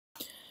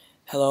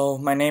Hello,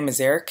 my name is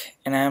Eric,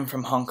 and I am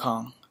from Hong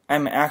Kong.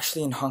 I'm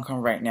actually in Hong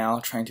Kong right now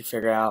trying to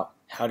figure out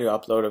how to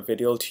upload a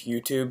video to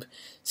YouTube,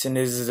 since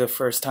this is the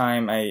first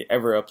time I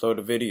ever upload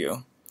a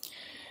video.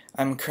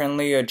 I'm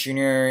currently a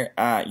junior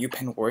at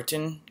UPenn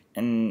Wharton,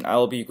 and I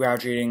will be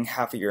graduating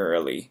half a year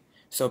early,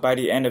 so by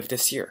the end of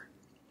this year.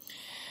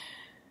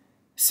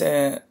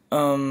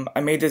 I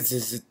made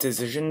this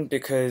decision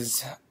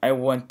because I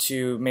want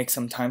to make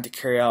some time to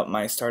carry out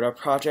my startup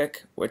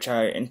project, which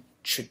I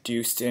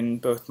introduced in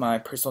both my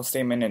personal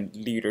statement and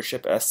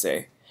leadership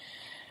essay.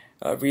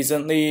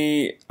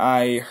 Recently,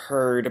 I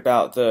heard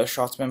about the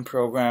Schwarzman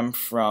program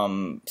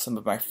from some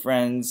of my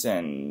friends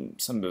and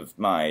some of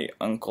my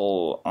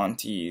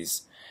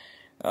aunties.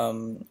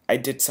 I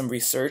did some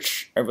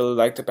research I really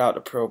liked about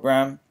the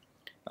program.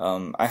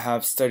 I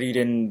have studied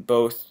in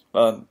both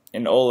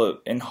in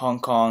Hong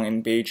Kong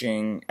and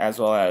Beijing, as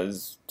well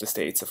as the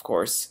States, of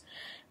course.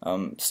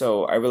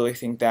 So I really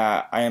think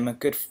that I am a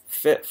good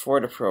fit for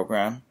the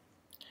program.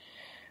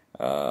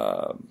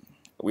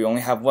 We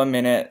only have 1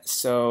 minute,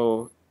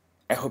 so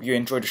I hope you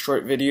enjoyed the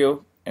short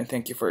video, and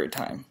thank you for your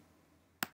time.